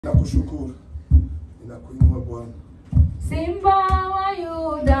Nakushukuru. Ninakuinua Bwana. Simba wa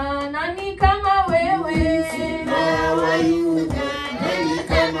Yuda, nani kama wewe? Simba wa Yuda, nani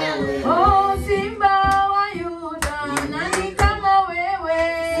kama wewe? Oh, Simba wa Yuda, nani kama wewe?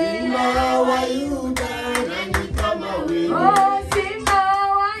 Simba wa Yuda, nani kama wewe? Oh, Simba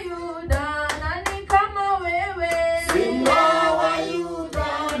wa Yuda, nani kama wewe? Simba wa Yuda,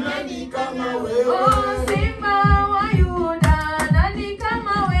 nani kama wewe? Oh, Simba wa Yuda, nani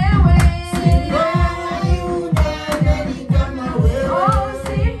kama wewe? Simba wa Yuda, nani kama wewe? Oh,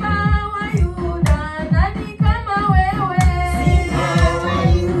 Simba wa Yuda, nani kama wewe? Simba wa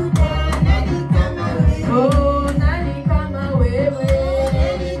Yuda, nani kama wewe? Oh, nani kama wewe?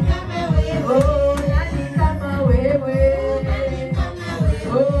 Nani kama wewe? Oh, nani kama wewe? Nani kama wewe?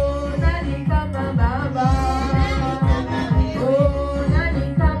 Oh, nani kama Baba? Oh, nani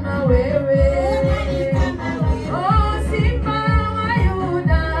kama wewe? Oh, Simba wa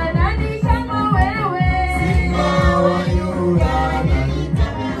Yuda, nani kama wewe? Simba wa Yuda, nani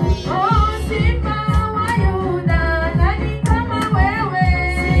kama wewe? Oh, Simba wa Yuda, nani kama wewe?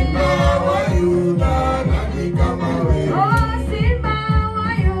 Simba wa Yuda, nani kama wewe? Oh, Simba wa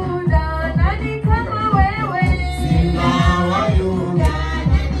Yuda, nani kama wewe? Simba wa Yuda,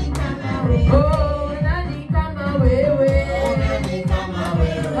 nani kama wewe? Oh, nani kama wewe? Nani kama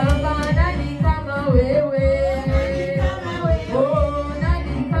wewe? Baba, nani kama wewe? Nani kama wewe? Oh,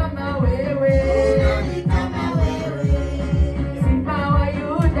 nani kama wewe? Nani kama wewe? Simba wa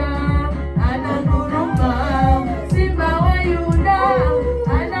Yuda ananguruma, Simba wa Yuda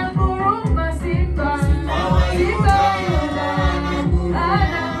ananguruma, Simba wa Yuda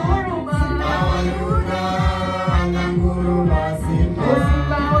ananguruma, Simba wa Yuda, ananguruma Simba. oh,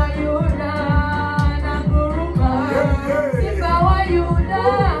 Simba wa Yuda ananguruma, Simba wa Yuda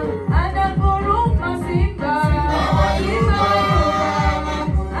ananguruma, Simba wa Yuda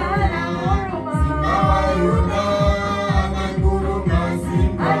ananguruma. Simba wa Yuda, ananguruma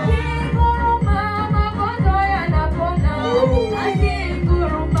Simba. Akinguruma magonjwa yanapona,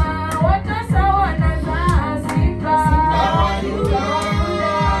 akinguruma watasa wanazaa, Simba wa Yuda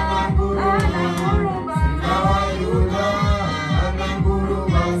ananguruma, Simba wa Yuda,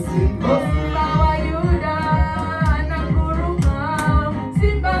 ananguruma Simba. Simba wa Yuda ananguruma,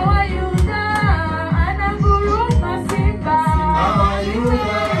 Simba wa Yuda ananguruma, Simba wa Yuda,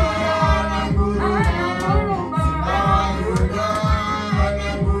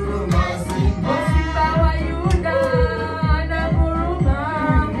 ananguruma,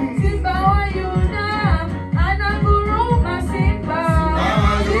 Simba wa Yuda, ananguruma Simba.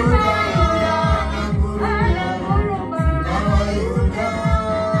 Simba wa Yuda ananguruma, Simba wa Yuda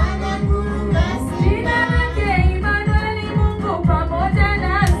ananguruma, Jina lake Immanueli, Mungu pamoja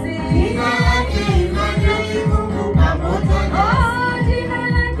nasi. Oh, jina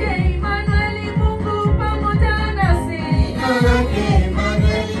lake Immanueli, Mungu pamoja nasi.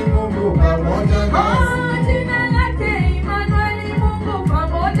 Oh, jina lake Immanueli, Mungu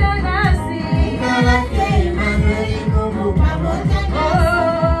pamoja nasi.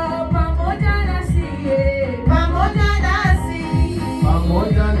 Oh, pamoja nasi, pamoja nasi,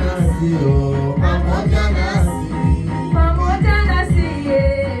 Pamoja nasi, oh, pamoja nasi. pamoja nasi,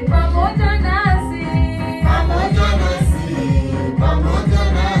 pamoja nasi, Pamoja nasi, pamoja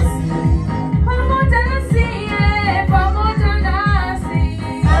nasi. pamoja nasi, pamoja nasi.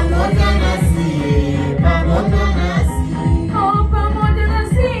 Pamoja nasi, pamoja nasi. Oh, pamoja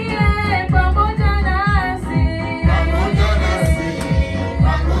nasi, pamoja nasi. Pamoja nasi,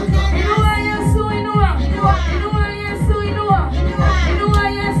 pamoja Inua nasi. Yesu, inua. Inua Yesu, inua. Inua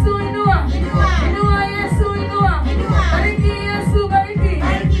Yesu, inua. Inua Yesu, inua. Bariki Yesu, bariki.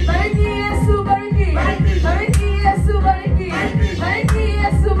 Bariki Yesu, bariki. Bariki Yesu, bariki. Bariki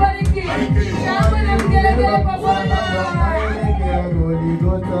Yesu, bariki. Shangwe na vigelegele kwa Bwana. Kaelekea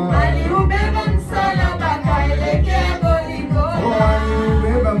Goligota. Aliubeba msalaba kaelekea Goligota.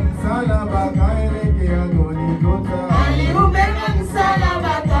 Aliubeba msalaba kaelekea Goligota. Aliubeba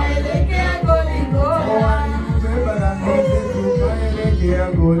msalaba kaelekea Goligota. Aliubeba dhambi zetu kaelekea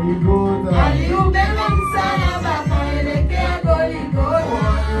Goligota. Aliubeba msalaba kaelekea Goligota.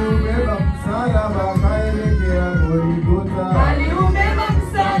 Aliubeba msalaba kaelekea Goligota. Aliubeba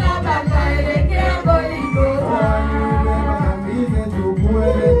msalaba kaelekea Goligota.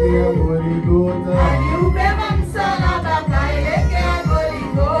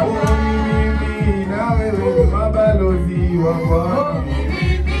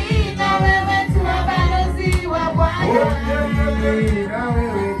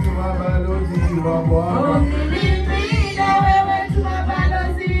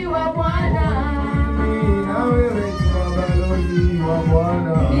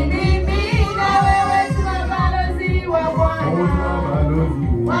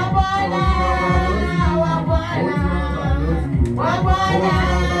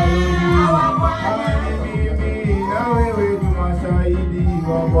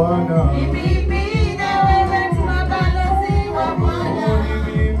 wa Bwana. Ni mimi na wewe tu mabalozi wa Bwana. Ni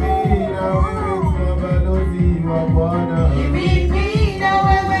mimi na wewe tu mabalozi wa Bwana. Ni mimi na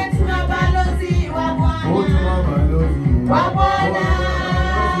wewe tu mabalozi wa Bwana. Wa Bwana.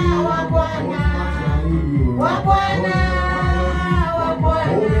 Wa Bwana. Wa Bwana. Wa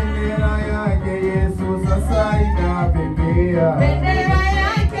Bwana. Bendera yake Yesu sasa inapepea. Bendera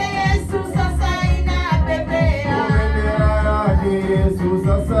yake Yesu sasa inapepea. Bendera yake Yesu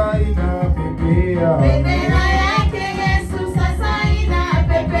sasa inapepea. Bendera yake Yesu sasa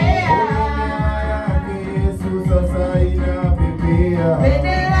inapepea.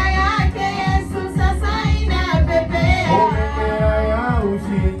 Bendera yake Yesu sasa inapepea. Bendera ya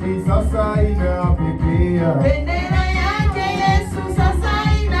ushindi sasa inapepea. Bendera yake Yesu sasa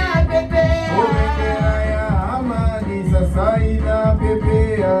inapepea. Bendera ya amani sasa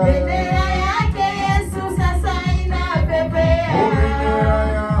inapepea. Bendera yake Yesu sasa inapepea. Bendera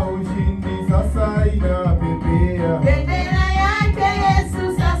ya ushindi sasa inapepea. Bendera yake Yesu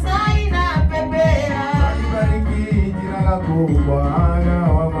sasa inapepea. Bariki jina lako Bwana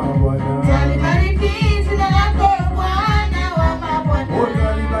wa mabwana. Talibariki jina lako Bwana wa mabwana.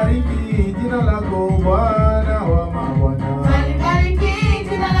 Talibariki jina lako Bwana wa mabwana. Talibariki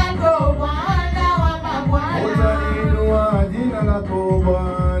jina lako Bwana wa mabwana. Utaliinua jina lako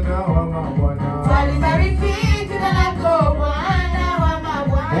Bwana wa mabwana. Talibariki jina lako Bwana wa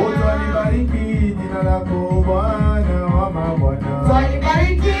mabwana. Utalibariki jina lako Bwana wa mabwana.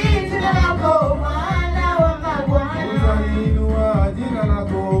 Talibariki jina lako Bwana wa mabwana. Utaliinua jina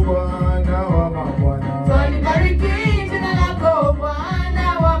lako Bwana wa mabwana. Talibariki jina lako Bwana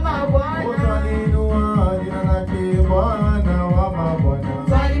wa mabwana. Utaliinua jina lake Bwana wa mabwana.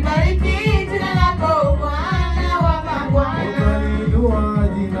 Talibariki jina lako Bwana wa mabwana. Utaliinua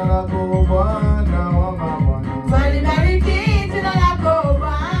jina lako Bwana wa mabwana. Talibariki jina lako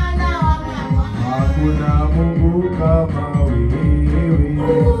Bwana wa mabwana. Hakuna Mungu kama wewe.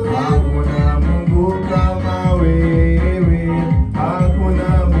 Hakuna Mungu kama wewe.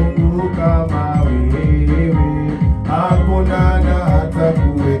 Hakuna Mungu kama wewe. Hakuna na hata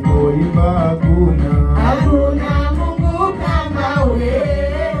kuweko iba hakuna. Hakuna Mungu kama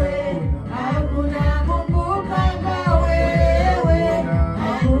wewe. Hakuna Mungu kama wewe.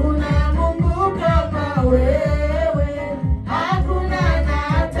 Hakuna Mungu kama wewe. Hakuna na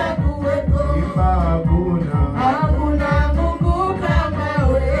hata kuweko. Iba hakuna. Hakuna Mungu kama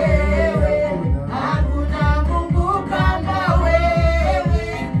wewe. Hakuna Mungu kama wewe.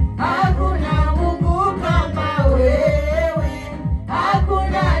 Hakuna Mungu kama wewe.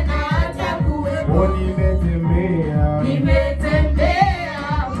 Hakuna na hata kuweko. Nimetembea. Nimetembea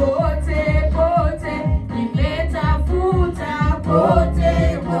kote kote, nimetafuta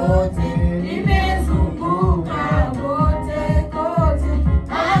kote kote, nimezunguka kote kote,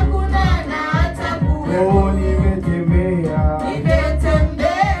 hakuna na hata kuwepo. Nimetembea.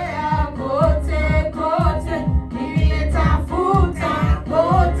 Nimetembea kote kote, nimetafuta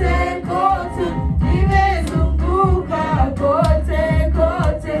kote kote, nimezunguka kote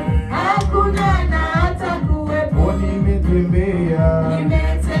kote, hakuna na hata kuwepo. Nimetembea.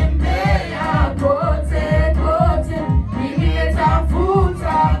 Nimetembea kote kote,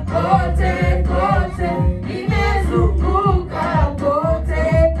 nimetafuta kote kote, nimezunguka kote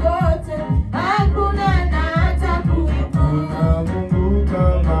kote, hakuna na hata kuwepo. Hakuna Mungu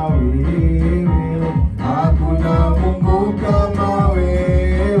kama wewe. Hakuna Mungu kama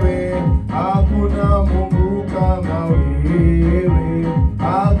wewe. Hakuna Mungu kama wewe.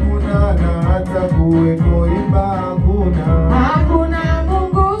 Hakuna na hata kuweko iba hakuna. Hakuna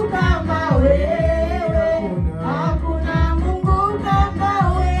Mungu kama wewe. Hakuna Mungu kama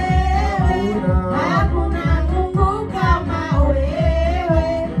wewe. Hakuna Mungu kama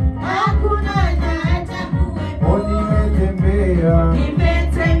wewe. Hakuna na hata kuwepo. Nimetembea.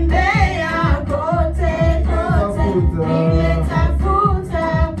 Nimetembea kote kote, nimetafuta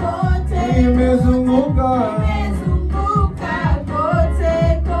kote, Nimezunguka. nimezunguka kote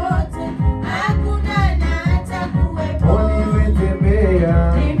kote, hakuna na hata kuwepo.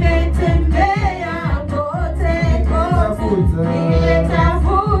 Nimetembea. Nimetembea kote kote,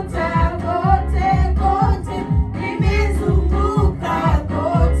 nimetafuta kote kote, nimezunguka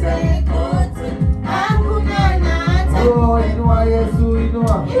kote kote, hakuna na hata Oh, inua Yesu,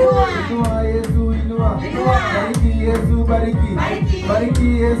 inua. Inua. Inua Yesu, inua. Inua. Bariki Yesu, bariki. Bariki.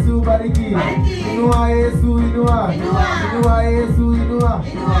 Bariki Yesu, bariki. Bariki. Inua Yesu, inua. Inua. Inua Yesu, inua.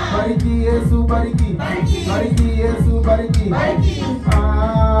 Inua. Bariki Yesu, bariki. Bariki. Bariki Yesu, bariki. Bariki.